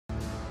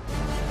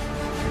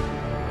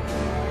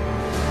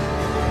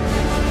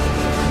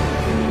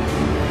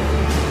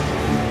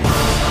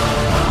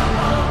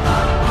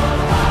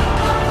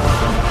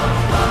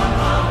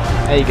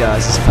Hey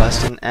guys, it's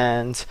Preston,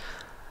 and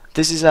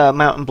this is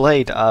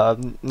Mount&Blade.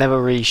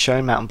 Never really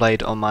shown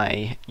Mount&Blade on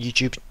my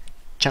YouTube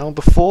channel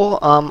before.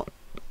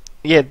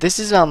 Yeah, this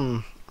is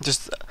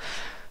just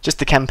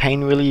the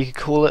campaign, really, you could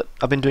call it.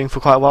 I've been doing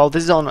for quite a while.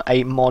 This is on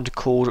a mod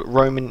called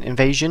Roman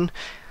Invasion.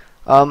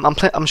 I'm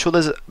sure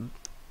there's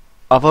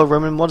other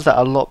Roman mods that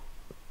are a lot,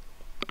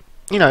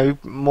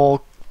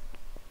 more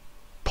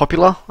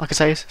popular, I could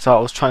say. So I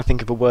was trying to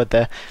think of a word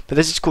there, but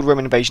this is called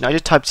Roman Invasion. I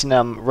just typed in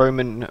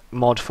Roman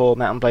mod for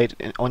Mount&Blade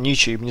on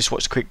YouTube and just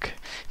watched a quick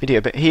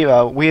video. But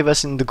here we're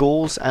versing the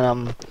Gauls,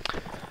 and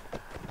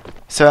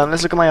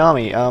let's look at my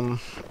army.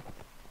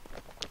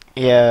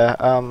 Yeah,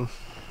 I've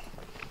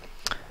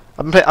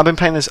been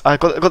playing this. I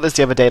got this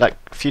the other day, like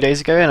a few days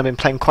ago, and I've been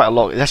playing quite a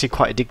lot. It's actually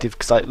quite addictive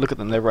because I look at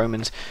them; they're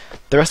Romans.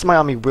 The rest of my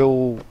army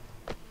will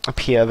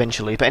appear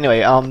eventually, but anyway,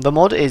 the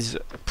mod is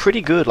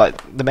pretty good.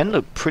 Like, the men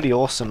look pretty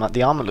awesome. Like,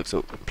 the armor looks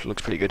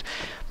pretty good,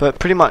 but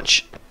pretty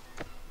much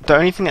the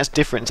only thing that's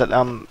different is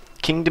that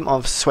Kingdom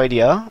of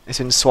Swadia has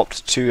been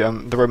swapped to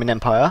the Roman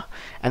Empire,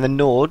 and the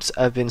Nords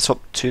have been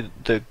swapped to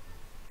the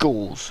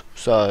Gauls.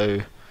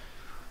 So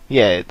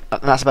yeah,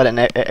 that's about it. And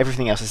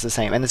everything else is the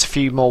same, and there's a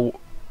few more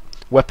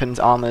weapons,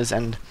 armors,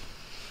 and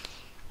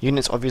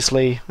units,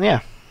 obviously. Yeah.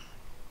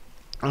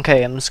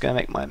 Okay, I'm just gonna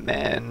make my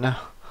men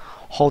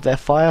hold their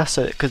fire,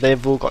 so because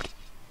they've all got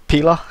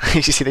peeler.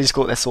 You see, they just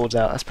got their swords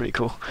out. That's pretty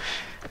cool.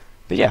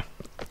 But yeah,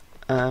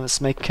 let's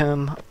make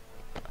I'm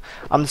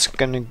just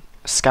going to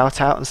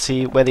scout out and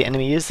see where the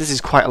enemy is. This is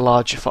quite a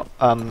large, quite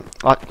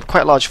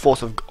a large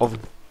force of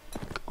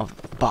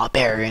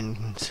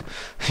barbarians.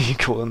 You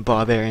call them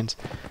barbarians.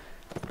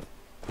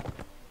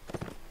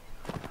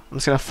 I'm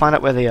just going to find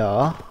out where they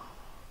are.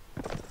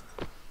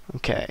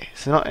 Okay,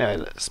 so anyway,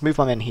 let's move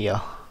my men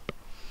here.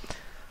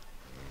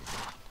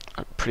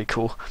 Pretty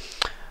cool.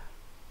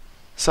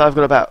 So I've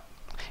got about,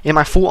 in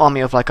my full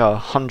army of like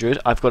 100,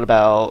 I've got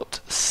about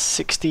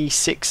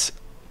 66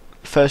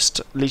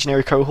 first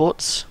legionary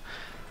cohorts.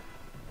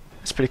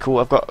 It's pretty cool.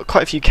 I've got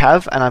quite a few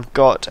cav, and I've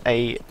got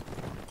a,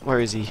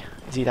 where is he?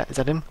 Is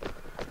that him?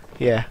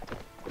 Yeah.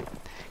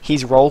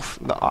 He's Rolf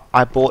that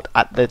I bought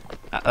at the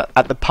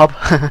pub.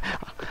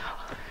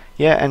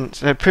 Yeah, and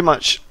so pretty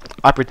much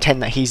I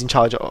pretend that he's in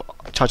charge of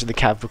the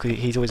cav because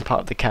he's always a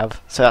part of the cav.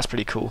 So that's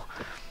pretty cool.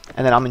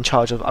 And then I'm in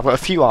charge of. I've got a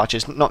few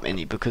archers, not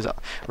many, because I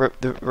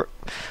don't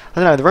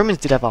know. The Romans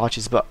did have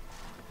archers, but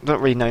they're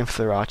not really known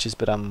for their archers.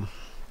 But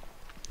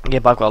yeah,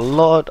 but I've got a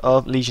lot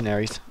of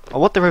legionaries. Oh,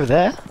 what? They're over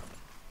there?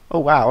 Oh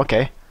wow.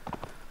 Okay,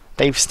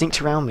 they've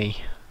sneaked around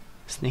me,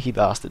 sneaky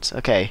bastards.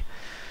 Okay,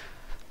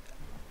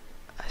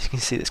 as you can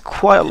see, there's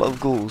quite a lot of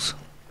Gauls.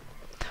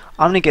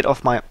 I'm gonna get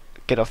off my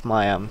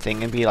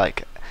thing and be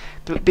like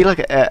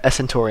a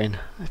centurion.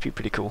 That'd be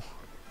pretty cool.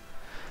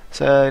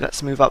 So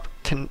let's move up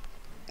 10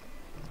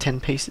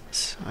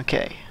 pieces.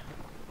 Okay.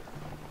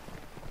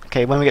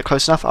 Okay, when we get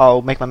close enough,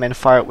 I'll make my men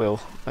fire at will.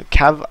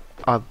 Cav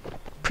are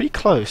pretty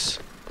close.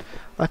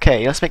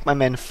 Okay, let's make my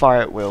men fire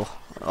at will.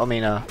 I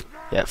mean,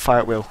 yeah, fire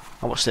at will.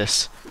 I'll watch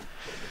this.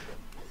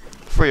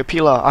 For your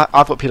peeler,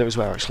 I've got peeler as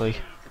well, actually.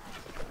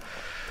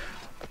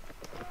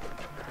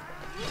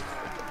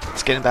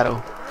 Let's get in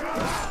battle.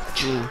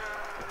 Ooh.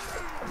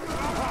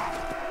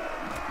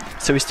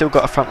 So we still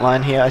got a front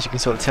line here, as you can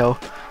sort of tell.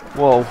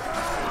 Whoa.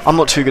 I'm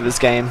not too good at this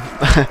game.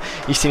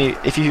 You see me,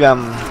 if you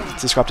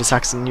subscribe to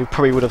Saxon, you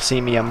probably would have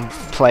seen me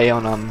play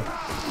on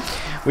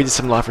we did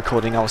some live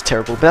recording. I was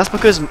terrible, but that's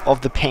because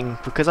of the ping.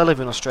 Because I live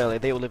in Australia,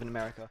 they all live in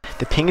America.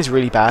 The ping is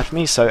really bad for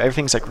me, so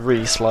everything's like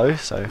really slow.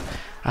 So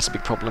that's a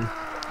big problem.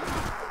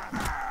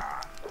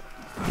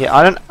 Yeah,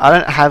 I don't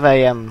have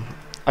a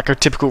like a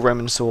typical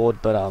Roman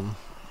sword, but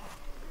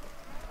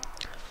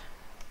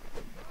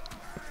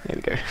there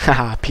we go.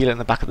 Haha, peel it in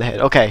the back of the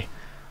head. Okay,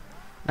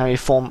 now we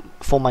form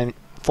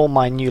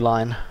my new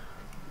line.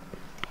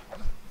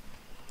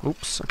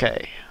 Oops,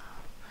 okay.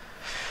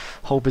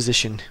 Hold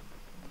position.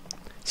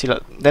 See,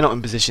 look, they're not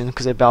in position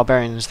because they're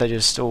barbarians, they're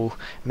just all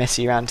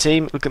messy around. See,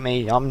 look at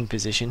me, I'm in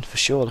position for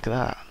sure, look at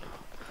that.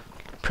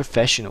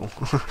 Professional.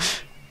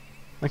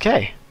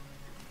 Okay.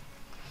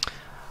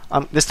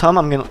 This time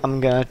I'm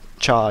gonna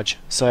charge.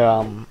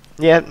 So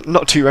yeah,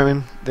 not too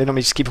Roman. They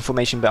normally just keep in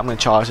formation, but I'm gonna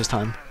charge this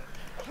time.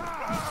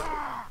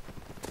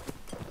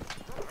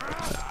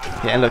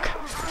 Yeah, look.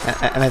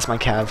 And there's my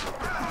cav.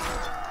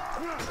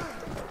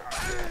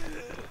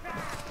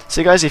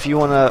 So guys, if you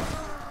wanna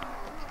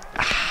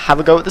have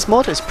a go at this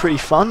mod, it's pretty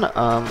fun.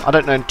 I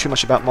don't know too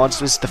much about mods.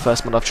 This is the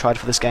first mod I've tried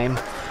for this game.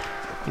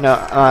 You know,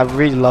 I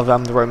really love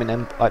the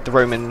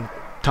Roman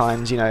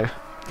times. You know,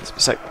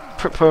 it's like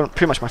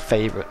pretty much my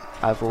favourite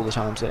out of all the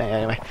times.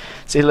 Anyway,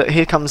 so look,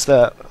 here comes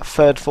the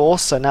third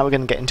force. So now we're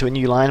gonna get into a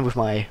new line with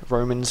my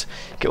Romans.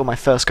 Get all my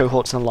first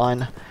cohorts in a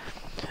line.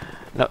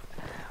 No.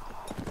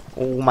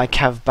 All my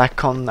cav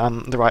back on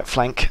the right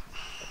flank.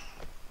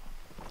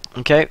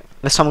 Okay,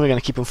 this time we're going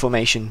to keep in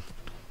formation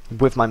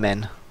with my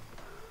men.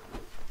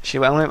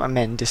 Actually, I'm going to make my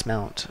men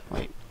dismount.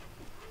 Wait.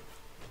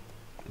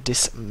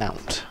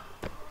 Dismount.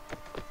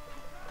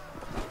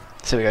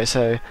 So there we go,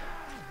 so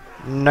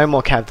no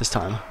more cav this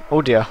time.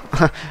 Oh dear.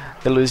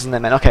 They're losing their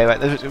men. Okay,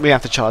 right, we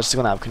have to charge. It's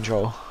gonna have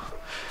control.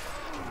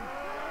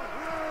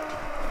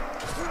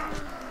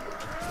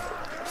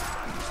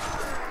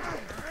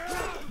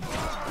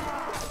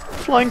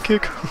 Flying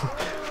kick.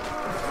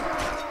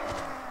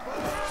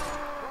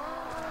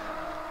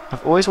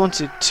 I've always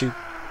wanted to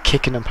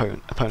kick an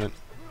opponent.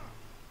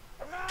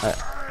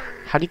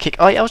 How do you kick?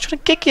 Oh, yeah, I was trying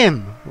to kick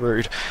him.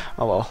 Rude.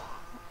 Oh well.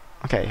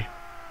 Okay.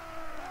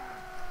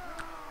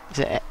 Is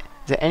there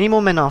any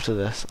more men after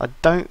this? I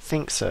don't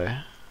think so.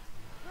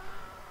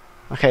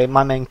 Okay,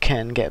 my men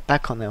can get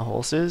back on their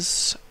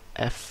horses.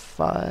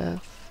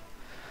 F5.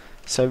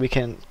 So we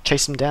can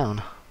chase them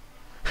down.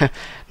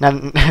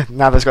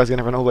 now those guys are going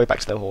to run all the way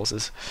back to their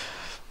horses.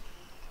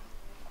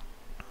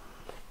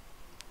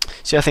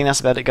 So I think that's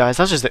about it, guys.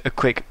 That's just a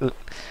quick,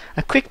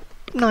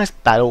 nice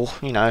battle.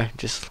 You know,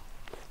 just.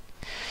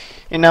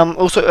 And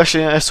also,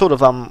 actually, sort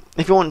of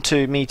if you want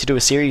me to do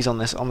a series on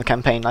this on the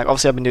campaign, like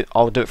obviously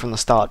I'll do it from the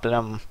start. But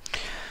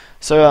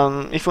if you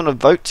want to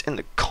vote in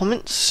the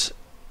comments,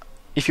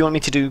 if you want me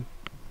to do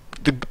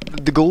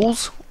the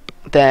Gauls,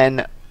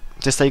 then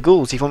just say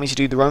Gauls. If you want me to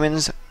do the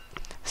Romans,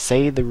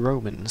 say the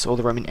Romans or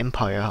the Roman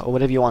Empire or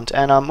whatever you want.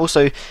 And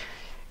also,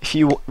 if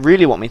you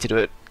really want me to do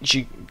it, you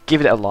should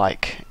give it a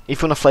like.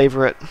 If you want to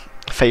flavor it.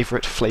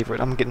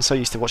 I'm getting so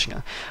used to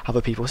watching other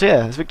people. So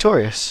yeah, it's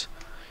victorious.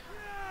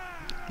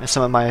 There's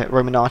some of my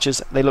Roman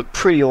archers. They look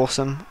pretty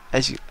awesome.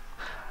 Let's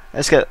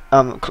get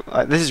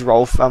this is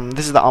Rolf.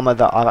 This is the armor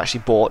that I've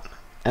actually bought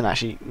and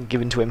actually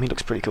given to him. He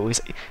looks pretty cool.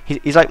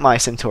 He's like my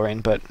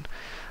Centurion, but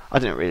I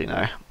didn't really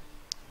know.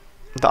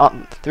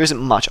 There isn't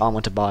much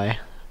armor to buy.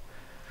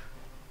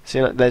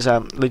 So there's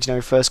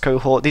legionary first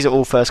cohort. These are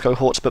all first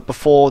cohorts, but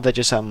before they're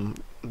just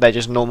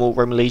normal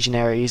Roman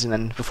legionaries, and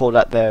then before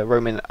that they're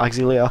Roman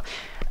auxilia,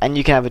 and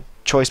you can have a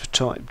choice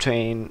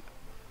between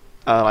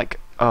like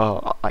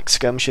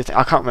skirmisher.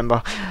 I can't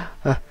remember.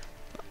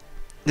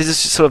 This is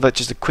sort of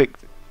just a quick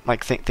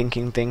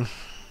thinking thing.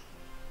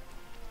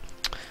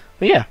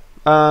 But yeah,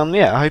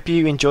 I hope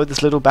you enjoyed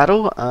this little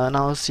battle, and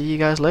I'll see you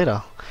guys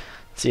later.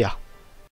 See ya.